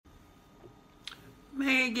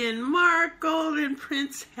Meghan Markle and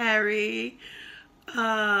Prince Harry,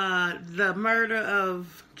 the murder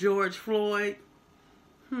of George Floyd.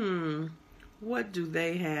 What do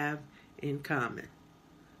they have in common?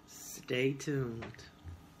 Stay tuned.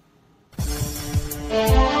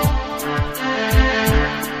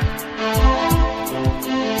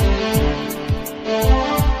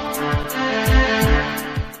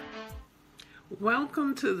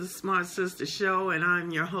 Welcome to the Smart Sister Show, and I'm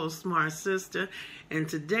your host, Smart Sister, and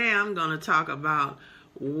today I'm going to talk about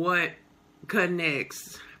what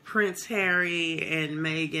connects Prince Harry and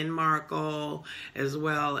Meghan Markle, as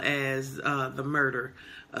well as the murder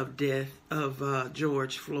of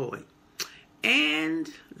George Floyd. And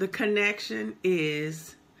the connection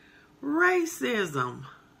is racism.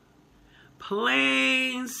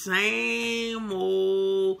 Plain, same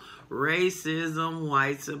old racism,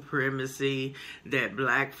 white supremacy that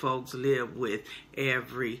black folks live with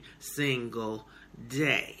every single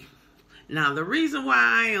day. Now, the reason why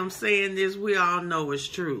I am saying this, we all know is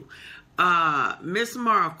true. Miss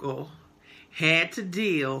Markle had to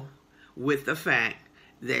deal with the fact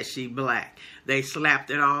that she black. They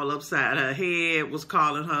slapped it all upside her head, was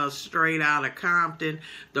calling her straight out of Compton,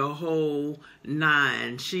 the whole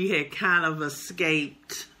nine. She had kind of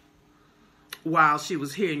escaped while she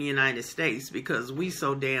was here in the United States because we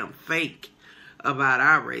so damn fake about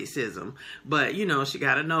our racism. But, you know, she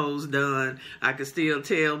got her nose done. I could still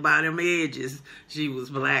tell by them edges she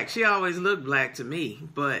was black. She always looked black to me.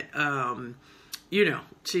 But,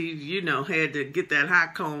 she, had to get that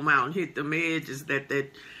hot comb out and hit them edges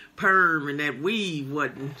that perm and that weave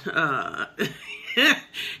wasn't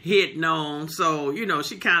hitting on. So,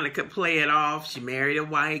 she kind of could play it off. She married a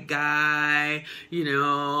white guy,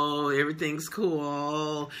 everything's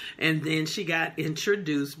cool. And then she got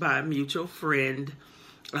introduced by a mutual friend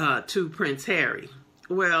to Prince Harry.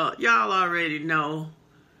 Well, y'all already know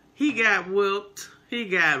he got whooped. He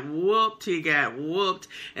got whooped.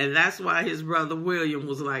 And that's why his brother William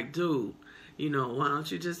was like, dude, why don't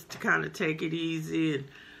you just kind of take it easy and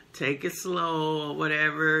take it slow or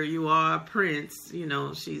whatever. You are a prince.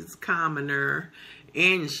 She's commoner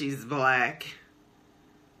and she's black.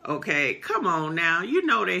 Okay, come on now.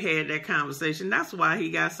 They had that conversation. That's why he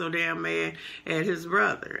got so damn mad at his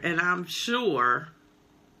brother. And I'm sure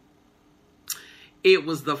it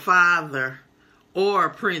was the father or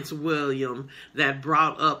Prince William that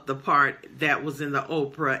brought up the part that was in the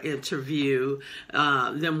Oprah interview,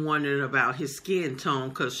 them wondering about his skin tone,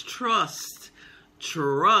 because trust,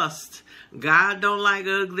 God don't like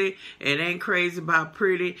ugly and ain't crazy about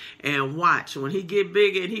pretty. And watch, when he get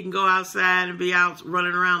bigger and he can go outside and be out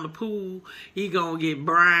running around the pool, he gonna get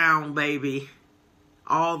brown, baby,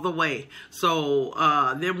 all the way. So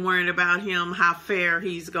them worrying about him, how fair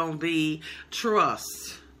he's gonna be,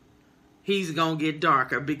 trust, he's gonna get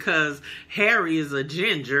darker, because Harry is a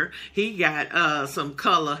ginger. He got some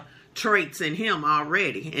color traits in him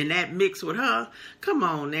already, and that mixed with her, come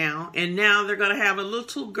on now. And now they're gonna have a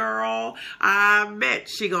little girl. I bet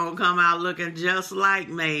she gonna come out looking just like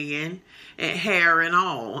Meghan, and hair and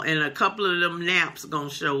all, and a couple of them naps gonna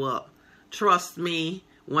show up. Trust me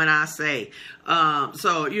when I say.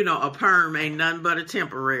 So, a perm ain't nothing but a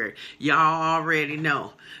temporary. Y'all already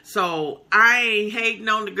know. So, I ain't hating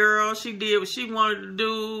on the girl. She did what she wanted to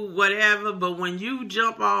do, whatever. But when you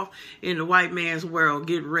jump off in the white man's world,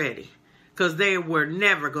 get ready. Because they were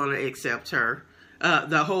never going to accept her.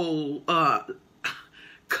 The whole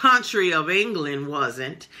country of England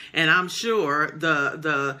wasn't. And I'm sure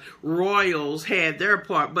the royals had their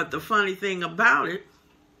part. But the funny thing about it,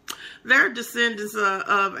 they're descendants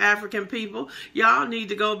of African people. Y'all need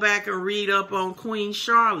to go back and read up on Queen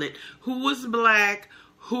Charlotte, who was black,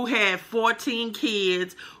 who had 14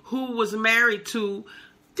 kids, who was married to,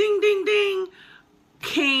 ding, ding, ding,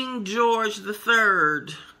 King George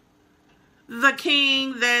III. The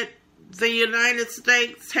king that the United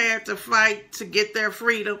States had to fight to get their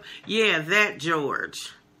freedom. Yeah, that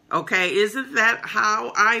George. Okay, isn't that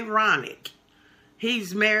how ironic?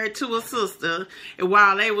 He's married to a sister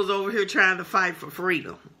while they was over here trying to fight for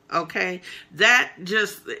freedom. Okay, it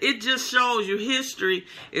just shows you history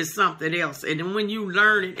is something else. And then when you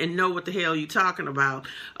learn it and know what the hell you're talking about,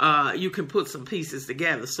 you can put some pieces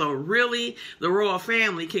together. So really, the royal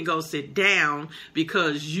family can go sit down,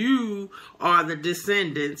 because you are the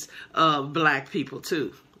descendants of black people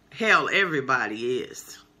too. Hell, everybody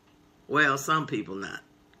is. Well, some people not,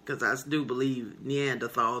 because I do believe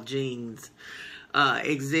Neanderthal genes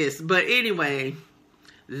exist. But anyway,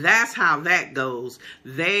 that's how that goes.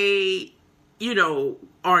 They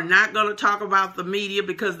are not going to talk about the media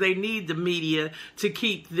because they need the media to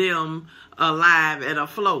keep them alive and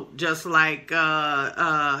afloat. Just like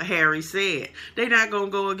Harry said, they're not going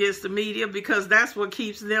to go against the media because that's what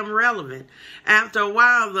keeps them relevant. After a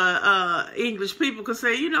while, the English people could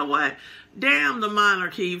say, you know what, damn the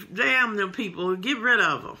monarchy, damn them people, get rid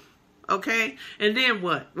of them. Okay, and then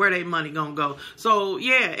what? Where they money gonna go? So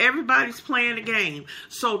yeah, everybody's playing the game.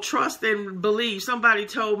 So trust and believe. Somebody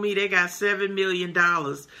told me they got $7 million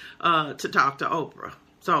to talk to Oprah.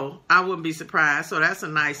 So I wouldn't be surprised. So that's a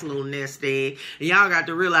nice little nest egg. And y'all got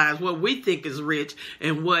to realize what we think is rich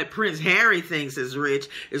and what Prince Harry thinks is rich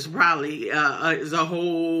is probably is a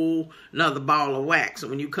whole nother ball of wax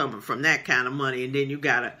when you coming from that kind of money, and then you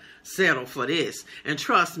gotta settle for this. And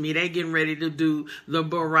trust me, they getting ready to do the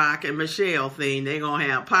Barack and Michelle thing. They gonna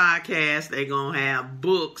have podcasts, they gonna have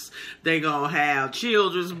books, they gonna have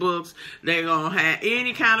children's books, they gonna have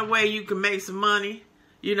any kind of way you can make some money.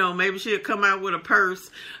 Maybe she'll come out with a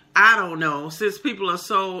purse. I don't know. Since people are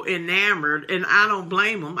so enamored, and I don't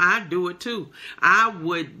blame them, I do it too. I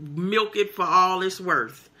would milk it for all it's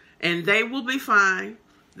worth. And they will be fine.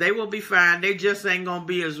 They will be fine. They just ain't going to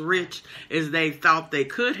be as rich as they thought they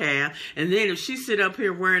could have. And then if she sit up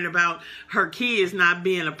here worrying about her kids not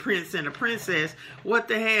being a prince and a princess, what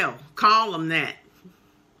the hell? Call them that.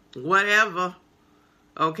 Whatever.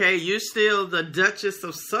 Okay, you're still the Duchess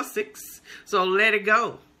of Sussex, so let it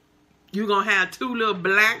go. You're going to have 2 little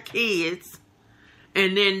black kids.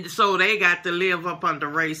 And then, so they got to live up under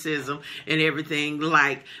racism and everything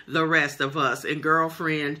like the rest of us. And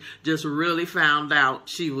girlfriend just really found out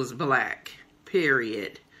she was black,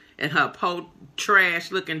 period. And her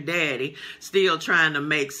trash-looking daddy still trying to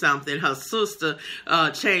make something. Her sister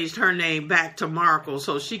changed her name back to Markle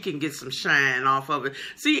so she can get some shine off of it.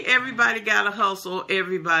 See, everybody got a hustle.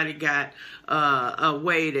 Everybody got a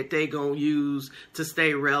way that they gonna use to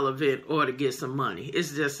stay relevant or to get some money.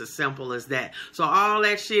 It's just as simple as that. So all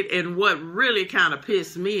that shit, and what really kind of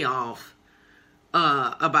pissed me off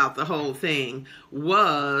about the whole thing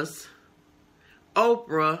was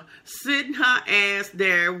Oprah sitting her ass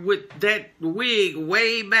there with that wig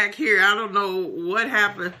way back here. I don't know what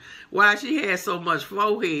happened, why she had so much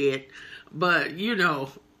forehead, but she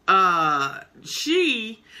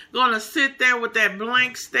gonna sit there with that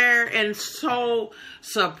blank stare and so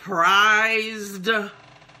surprised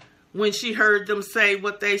when she heard them say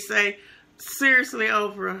what they say. Seriously,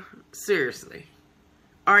 Oprah? Seriously?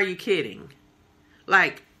 Are you kidding?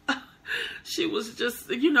 Like, she was just,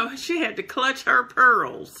 she had to clutch her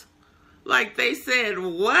pearls. Like they said,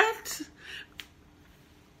 what?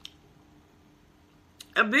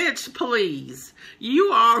 A bitch, please.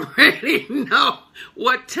 You already know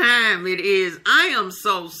what time it is. I am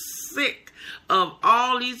so sick of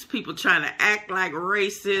all these people trying to act like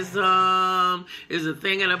racism is a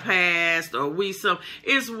thing of the past, or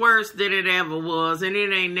it's worse than it ever was, and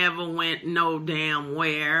it ain't never went no damn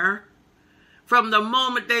where. From the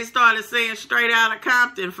moment they started saying straight out of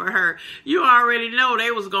Compton for her, you already know they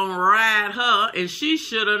was going to ride her, and she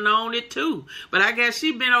should have known it too. But I guess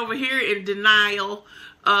she been over here in denial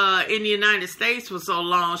in the United States for so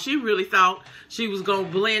long, she really thought she was going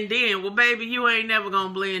to blend in. Well, baby, you ain't never going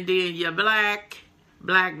to blend in. You're black,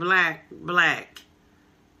 black, black, black,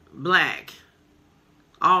 black,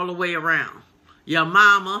 all the way around. Your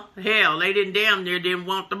mama, hell, they didn't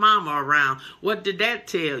want the mama around. What did that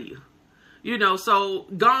tell you? So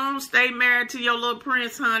go on, stay married to your little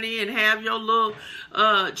prince, honey, and have your little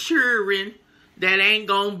children that ain't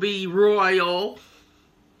gonna be royal,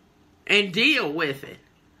 and deal with it.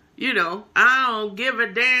 I don't give a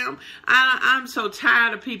damn. I'm so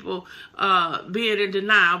tired of people being in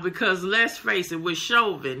denial, because let's face it, with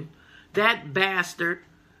Chauvin, that bastard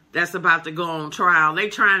that's about to go on trial, they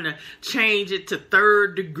trying to change it to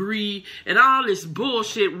 3rd degree and all this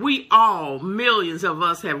bullshit. We all, millions of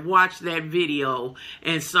us, have watched that video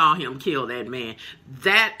and saw him kill that man.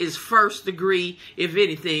 That is 1st degree. If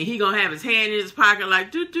anything, he gonna have his hand in his pocket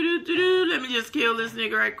like, let me just kill this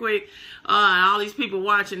nigga right quick. And all these people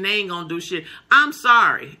watching, they ain't gonna do shit. I'm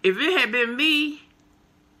sorry. If it had been me,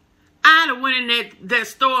 I'd have went in that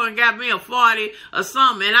store and got me a 40 or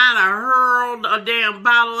something, and I'd have hurled a damn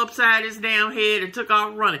bottle upside his damn head and took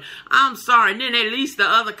off running. I'm sorry. And then at least the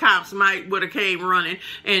other cops would have came running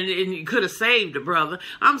and could have saved the brother.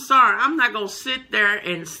 I'm sorry. I'm not going to sit there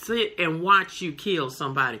and watch you kill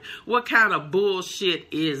somebody. What kind of bullshit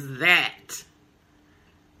is that?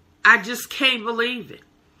 I just can't believe it.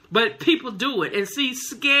 But people do it. And see,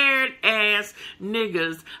 scared ass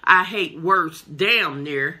niggas I hate worse damn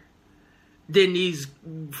near than these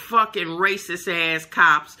fucking racist ass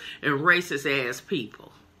cops and racist ass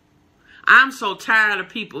people. I'm so tired of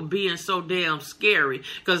people being so damn scary,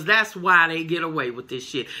 because that's why they get away with this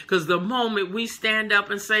shit. Because the moment we stand up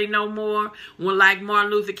and say no more, when like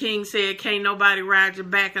Martin Luther King said, can't nobody ride your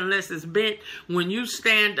back unless it's bent. When you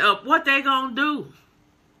stand up, what they gonna do?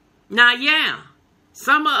 Now, yeah,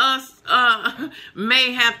 some of us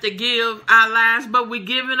may have to give our lives, but we're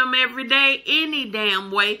giving them every day, any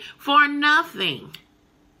damn way, for nothing.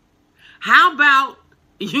 How about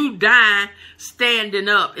you die standing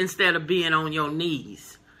up instead of being on your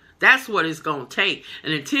knees? That's what it's going to take.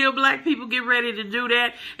 And until black people get ready to do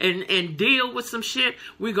that and deal with some shit,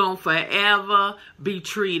 we're going to forever be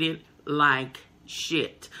treated like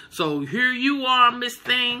shit. So here you are, Miss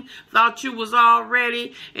Thing, thought you was all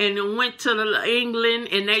ready and went to England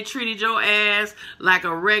and they treated your ass like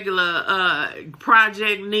a regular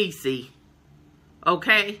Project Niecy.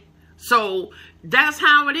 Okay? So that's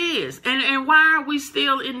how it is. And why are we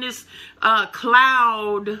still in this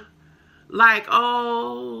cloud like,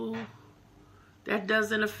 oh, that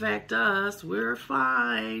doesn't affect us. We're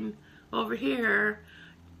fine over here.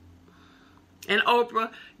 And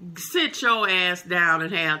Oprah, sit your ass down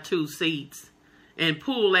and have 2 seats and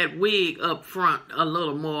pull that wig up front a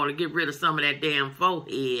little more to get rid of some of that damn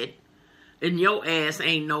forehead. And your ass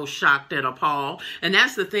ain't no shocked at Paul. And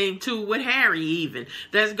that's the thing, too, with Harry even.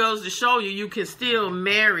 That goes to show you can still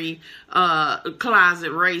marry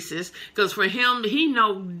closet racists. Because for him, he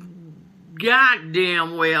know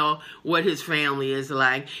goddamn well what his family is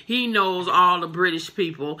like. He knows all the British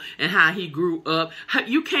people and how he grew up.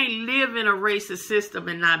 You can't live in a racist system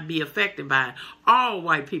and not be affected by it. All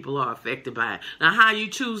white people are affected by it. Now, how you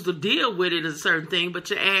choose to deal with it is a certain thing, but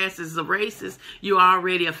your ass is a racist. You're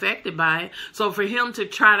already affected by it. So for him to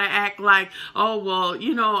try to act like, oh, well,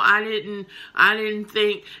 you know, I didn't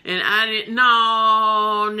think, and I didn't,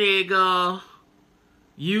 no, nigga,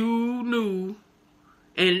 you knew.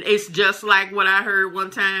 And it's just like what I heard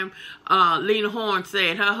one time. Lena Horne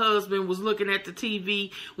said her husband was looking at the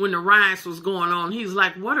TV when the riots was going on. He's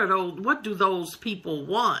like, what do those people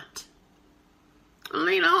want? And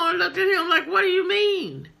Lena Horne looked at him like, what do you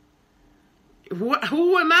mean?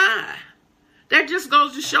 Who am I? That just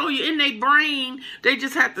goes to show you in their brain, they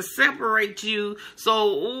just have to separate you. So,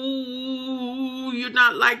 ooh, you're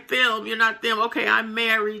not like them. You're not them. Okay, I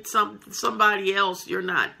married somebody else. You're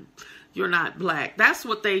not black. That's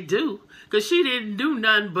what they do. Because she didn't do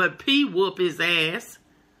nothing but whoop his ass.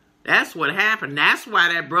 That's what happened. That's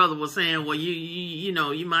why that brother was saying, well, you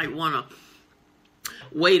know, you might want to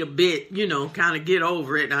wait a bit, you know, kind of get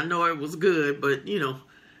over it. I know it was good, but, you know,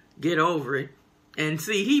 get over it. And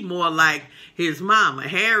see, he more like his mama.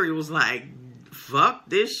 Harry was like, fuck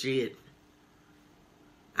this shit.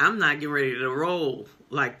 I'm not getting ready to roll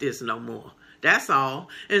like this no more. That's all.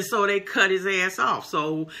 And so they cut his ass off.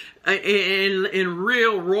 So in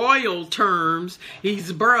real royal terms,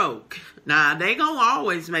 he's broke. Now, they gonna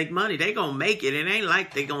always make money. They gonna make it. It ain't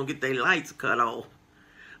like they gonna get their lights cut off.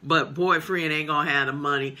 But boyfriend ain't gonna have the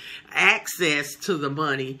money. Access to the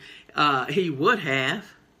money he would have.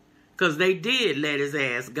 Because they did let his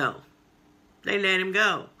ass go. They let him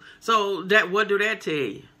go. So what do that tell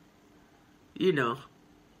you? You know,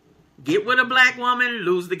 get with a black woman,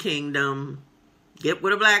 lose the kingdom. Get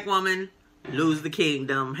with a black woman, lose the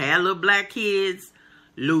kingdom. Have little black kids,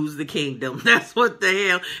 lose the kingdom. That's what the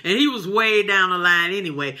hell. And he was way down the line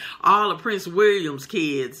anyway. All of Prince William's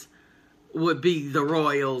kids would be the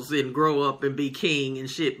royals and grow up and be king and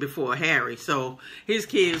shit before Harry. So his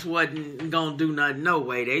kids wasn't gonna do nothing no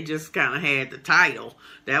way. They just kind of had the title.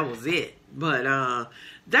 That was it. But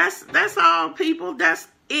that's all, people. That's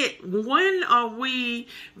it. When are we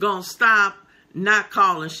gonna stop not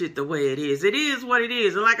calling shit the way it is? It is what it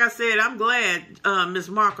is. And like I said, I'm glad Miss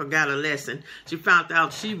Markle got a lesson. She found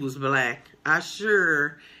out she was black. I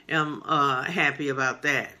sure am happy about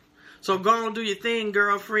that. So go on, do your thing,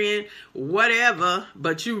 girlfriend, whatever,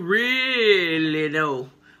 but you really know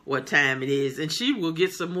what time it is. And she will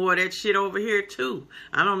get some more of that shit over here, too.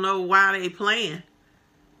 I don't know why they playing.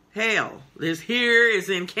 Hell, it's here, it's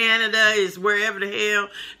in Canada, it's wherever the hell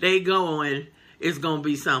they going, it's going to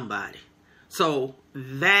be somebody. So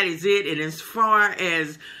that is it. And as far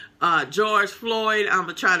as George Floyd, I'm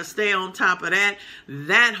going to try to stay on top of that.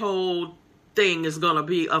 That whole thing is going to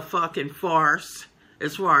be a fucking farce.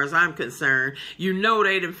 As far as I'm concerned, you know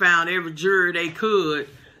they done found every juror they could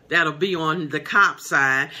that'll be on the cop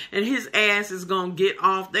side, and his ass is gonna get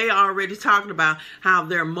off. They already talking about how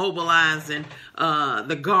they're mobilizing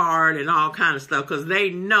the guard and all kind of stuff, because they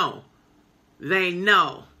know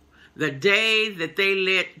the day that they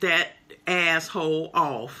let that asshole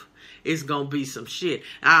off is gonna be some shit.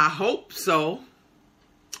 I hope so.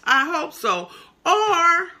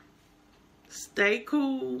 Or Stay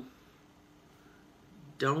cool.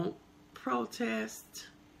 Don't protest.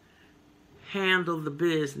 Handle the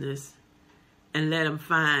business and let him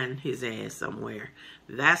find his ass somewhere.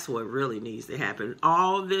 That's what really needs to happen.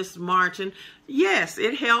 All this marching, yes,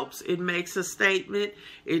 it helps. It makes a statement.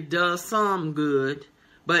 It does some good,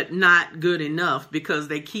 but not good enough because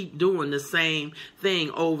they keep doing the same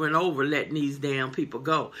thing over and over, letting these damn people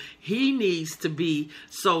go. He needs to be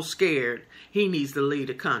so scared, he needs to leave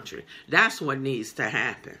the country. That's what needs to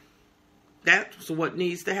happen. That's what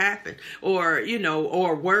needs to happen. Or, you know,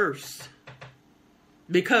 or worse.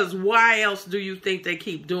 Because why else do you think they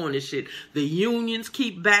keep doing this shit? The unions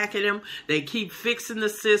keep backing them. They keep fixing the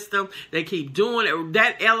system. They keep doing it.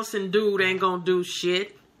 That Ellison dude ain't gonna do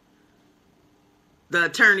shit. The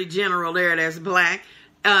attorney general there that's black.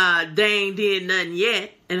 They ain't did nothing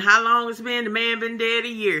yet. And how long it's been? The man been dead a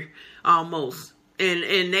year almost. And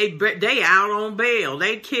they out on bail.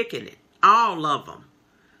 They kicking it. All of them.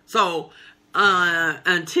 So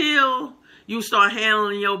until you start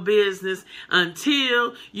handling your business,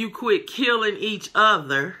 until you quit killing each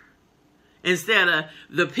other instead of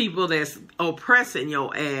the people that's oppressing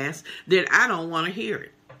your ass, then I don't want to hear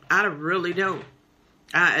it. I really don't.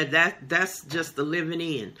 That's just the living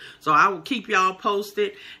in. So I will keep y'all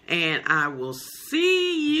posted, and I will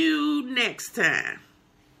see you next time.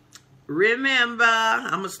 Remember, I'm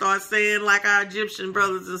going to start saying like our Egyptian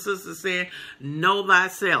brothers and sisters said, know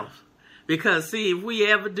thyself. Because see, if we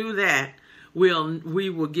ever do that, we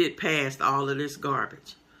will get past all of this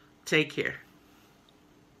garbage. Take care.